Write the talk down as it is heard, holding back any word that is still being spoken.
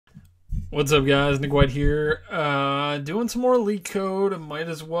What's up, guys? Nick White here. Doing some more LeetCode. Might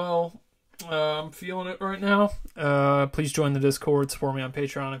as well. I'm feeling it right now. Please join the Discord. Support me on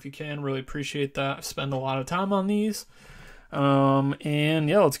Patreon if you can. Really appreciate that. I spend a lot of time on these. And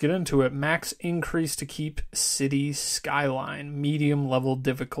yeah, let's get into it. Max increase to keep city skyline. Medium level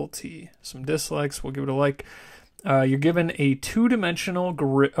difficulty. Some dislikes. We'll give it a like. You're given a two-dimensional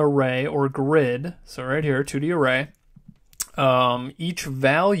array or grid. So right here, 2D array. Each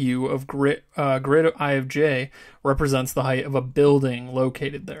value of grid I of j represents the height of a building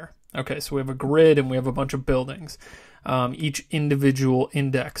located there. Okay, so we have a grid and we have a bunch of buildings. Each individual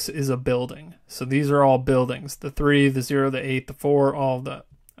index is a building. So these are all buildings. The 3, the 0, the 8, the 4, all of that.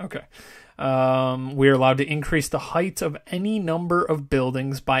 Okay. We are allowed to increase the height of any number of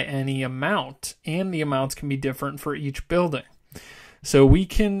buildings by any amount, and the amounts can be different for each building. So we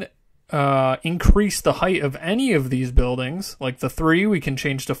can increase the height of any of these buildings. Like the 3 we can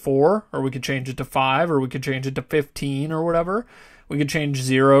change to 4, or we could change it to 5, or we could change it to 15 or whatever. We could change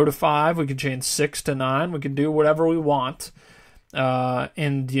 0 to 5, we could change 6 to 9, we can do whatever we want.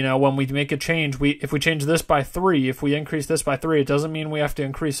 And you know, when we make a change, if we change this by 3, if we increase this by 3, it doesn't mean we have to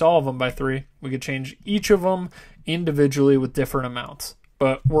increase all of them by 3. We could change each of them individually with different amounts,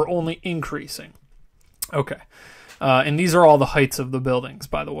 but we're only increasing. Okay. And these are all the heights of the buildings,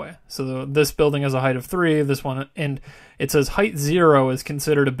 by the way. So this building has a height of 3, this one, and it says height 0 is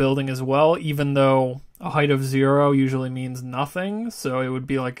considered a building as well, even though a height of 0 usually means nothing. So it would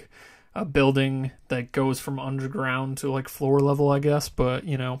be like a building that goes from underground to like floor level, I guess. But,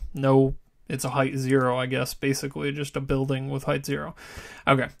 you know, no, it's a height 0, I guess. Basically just a building with height 0.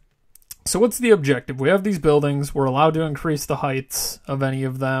 Okay. So what's the objective? We have these buildings. We're allowed to increase the heights of any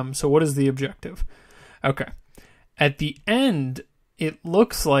of them. So what is the objective? Okay. At the end, it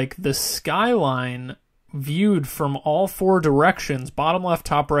looks like the skyline viewed from all 4 directions, bottom left,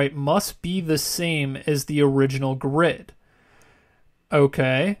 top right, must be the same as the original grid.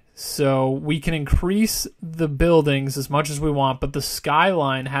 Okay, so we can increase the buildings as much as we want, but the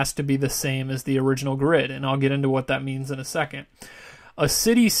skyline has to be the same as the original grid, and I'll get into what that means in a second. A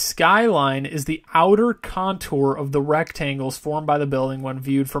city skyline is the outer contour of the rectangles formed by the building when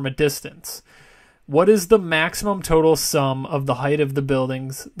viewed from a distance. What is the maximum total sum of the height of the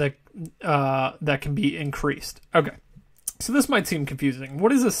buildings that can be increased? Okay, so this might seem confusing.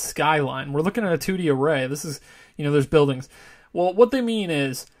 What is a skyline? We're looking at a 2D array. This is, you know, there's buildings. Well, what they mean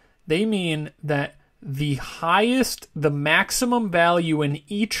is they mean that the maximum value in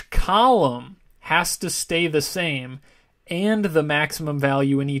each column has to stay the same, and the maximum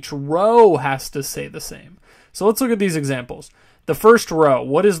value in each row has to stay the same. So let's look at these examples. The first row,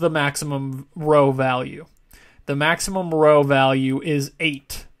 what is the maximum row value? The maximum row value is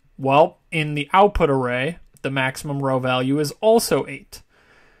 8. Well, in the output array, the maximum row value is also 8.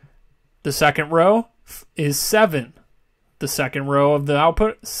 The second row is 7. The second row of the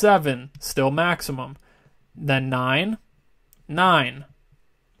output, 7, still maximum. Then 9, 9.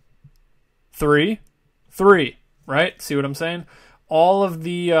 3, 3, right? See what I'm saying? All of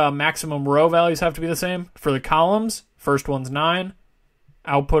the maximum row values have to be the same. For the columns, first one's 9,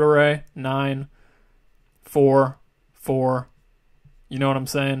 output array, 9, 4, 4, you know what I'm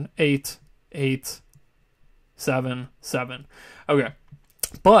saying? 8, 8, 7, 7. Okay,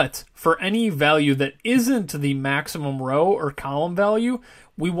 but for any value that isn't the maximum row or column value,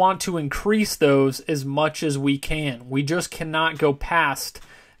 we want to increase those as much as we can. We just cannot go past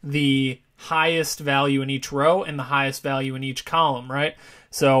the highest value in each row and the highest value in each column, right?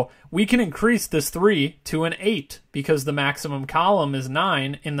 So we can increase this 3 to an 8 because the maximum column is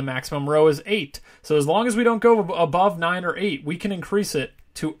 9 and the maximum row is 8. So as long as we don't go above 9 or 8, we can increase it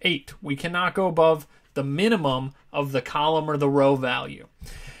to 8. We cannot go above the minimum of the column or the row value.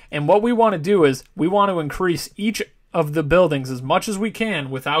 And what we want to do is we want to increase each of the buildings as much as we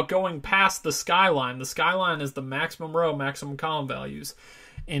can without going past the skyline. The skyline is the maximum row, maximum column values.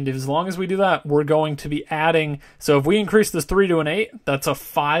 And as long as we do that, we're going to be adding. So if we increase this 3 to an 8, that's a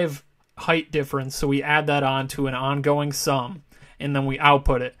 5 height difference. So we add that on to an ongoing sum, and then we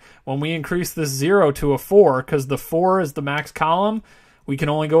output it. When we increase this 0 to a 4, because the 4 is the max column, we can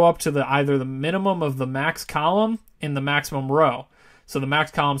only go up to either the minimum of the max column and the maximum row. So the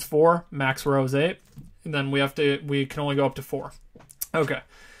max column's 4, max row is 8, and then we can only go up to 4. Okay.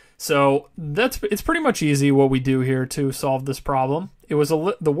 So it's pretty much easy what we do here to solve this problem.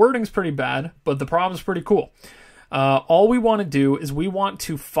 The wording's pretty bad, but the problem's pretty cool. All we want to do is we want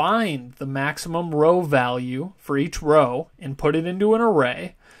to find the maximum row value for each row and put it into an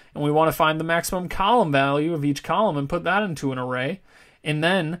array. And we want to find the maximum column value of each column and put that into an array. And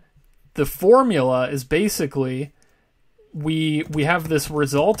then the formula is basically we have this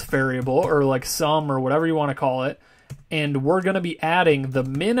result variable, or like sum, or whatever you want to call it, and we're going to be adding the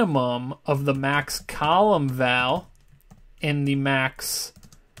minimum of the max column val and the max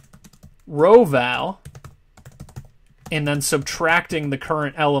row val, and then subtracting the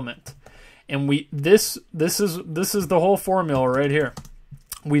current element. And this is the whole formula right here.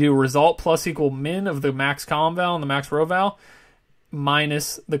 We do result plus equal min of the max column val and the max row val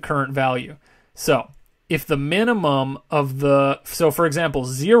minus the current value. So if the minimum of so for example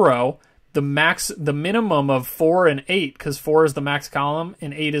 0, the minimum of 4 and 8, because 4 is the max column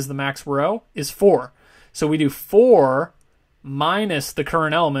and 8 is the max row, is 4. So we do 4 minus the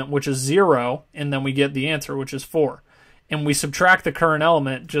current element, which is 0, and then we get the answer, which is 4. And we subtract the current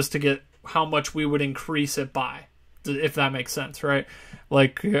element just to get how much we would increase it by, if that makes sense, right?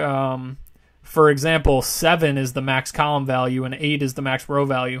 Like, for example, 7 is the max column value and 8 is the max row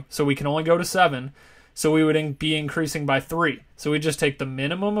value. So we can only go to 7. So we would be increasing by 3. So we just take the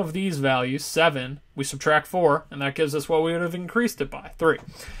minimum of these values, 7, we subtract 4, and that gives us what we would have increased it by, 3.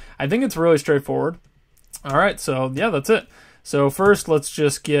 I think it's really straightforward. All right, so yeah, that's it. So first, let's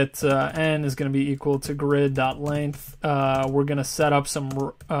just get n is going to be equal to grid.length. We're going to set up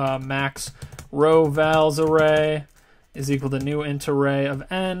some max row vals array is equal to new int array of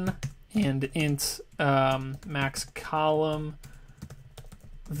n, and int max column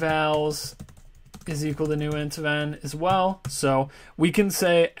vals is equal to new int of n as well. So we can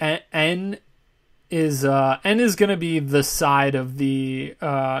say n is going to be the side of the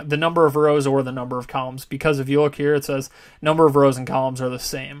number of rows or the number of columns, because if you look here, it says number of rows and columns are the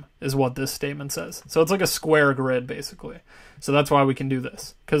same, is what this statement says. So it's like a square grid basically. So that's why we can do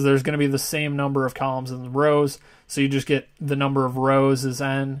this, because there's going to be the same number of columns and rows. So you just get the number of rows is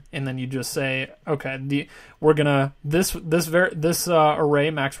n, and then you just say, okay, we're gonna this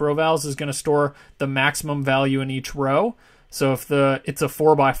array max row vals is going to store the maximum value in each row. So if it's a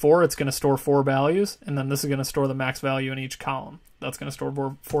 4x4, it's going to store 4 values, and then this is going to store the max value in each column. That's going to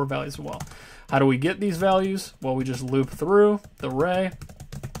store 4 values as well. How do we get these values? Well, we just loop through the array,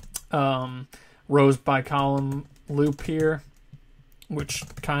 rows by column loop here, which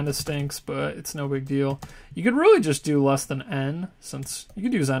kind of stinks, but it's no big deal. You could really just do less than n, since you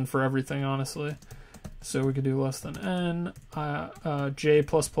could use n for everything, honestly. So we could do less than n, j++,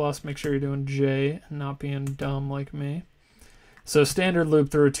 make sure you're doing j and not being dumb like me. So standard loop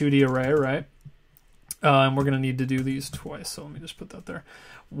through a 2D array, right? And we're going to need to do these twice, so let me just put that there.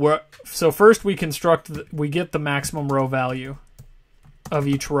 So first we we get the maximum row value of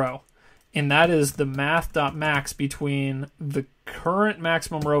each row, and that is the math.max between the current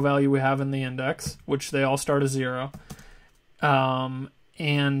maximum row value we have in the index, which they all start as 0, and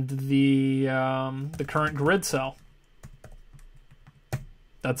the current grid cell.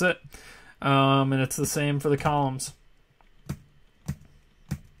 That's it. And it's the same for the columns,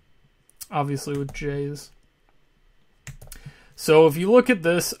 obviously with J's. So if you look at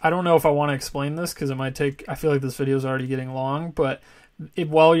this, I don't know if I want to explain this because it might take, I feel like this video is already getting long, but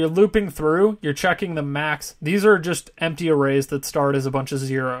while you're looping through, you're checking the max. These are just empty arrays that start as a bunch of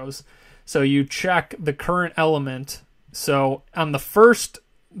zeros. So you check the current element. So on the first,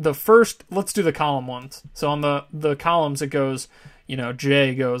 let's do the column ones. So on the columns, it goes,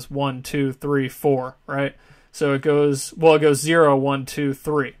 J goes 1, 2, 3, 4, right? So it goes 0, 1, 2,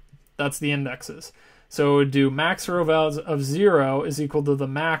 3. That's the indexes. So it would do max row vals of 0 is equal to the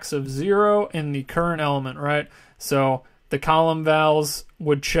max of 0 in the current element, right? So the column vals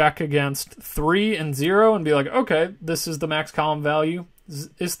would check against 3 and 0 and be like, okay, this is the max column value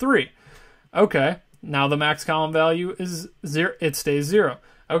is 3. Okay, now the max column value is 0. It stays 0.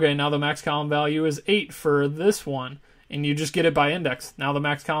 Okay, now the max column value is 8 for this one. And you just get it by index. Now the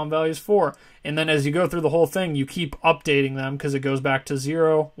max column value is 4. And then as you go through the whole thing, you keep updating them because it goes back to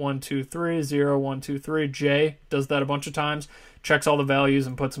 0, 1, 2, 3, 0, 1, 2, 3. J does that a bunch of times, checks all the values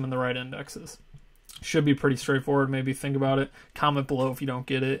and puts them in the right indexes. Should be pretty straightforward. Maybe think about it. Comment below if you don't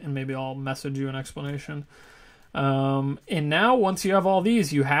get it, and maybe I'll message you an explanation. And now once you have all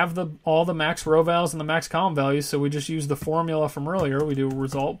these, you have all the max row vals and the max column values. So we just use the formula from earlier. We do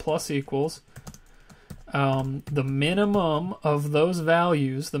result plus equals the minimum of those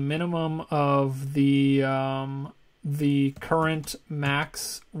values, the minimum of the current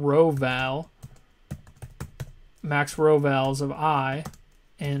max row vals of I,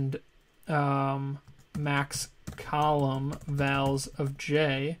 and max column vals of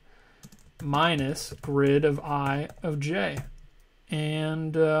j, minus grid of I of j.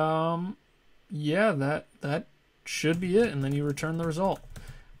 And yeah, that should be it. And then you return the result.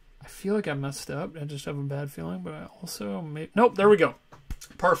 I feel like I messed up. I just have a bad feeling, but I also nope, there we go.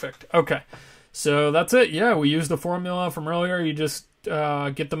 Perfect. Okay. So that's it. Yeah, we used the formula from earlier. You just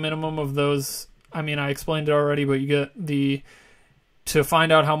get the minimum of those. I mean, I explained it already, but you get to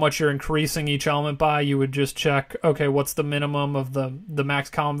find out how much you're increasing each element by, you would just check, okay, what's the minimum of the max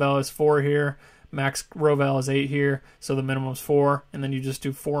column value is 4 here, max row value is 8 here, so the minimum is 4, and then you just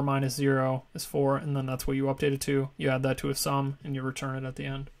do 4 minus 0 is 4, and then that's what you update it to. You add that to a sum, and you return it at the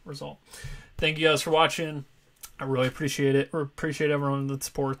end result. Thank you guys for watching. I really appreciate it, or appreciate everyone that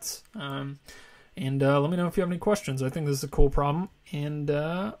supports. And let me know if you have any questions. I think this is a cool problem. And,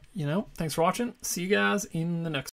 thanks for watching. See you guys in the next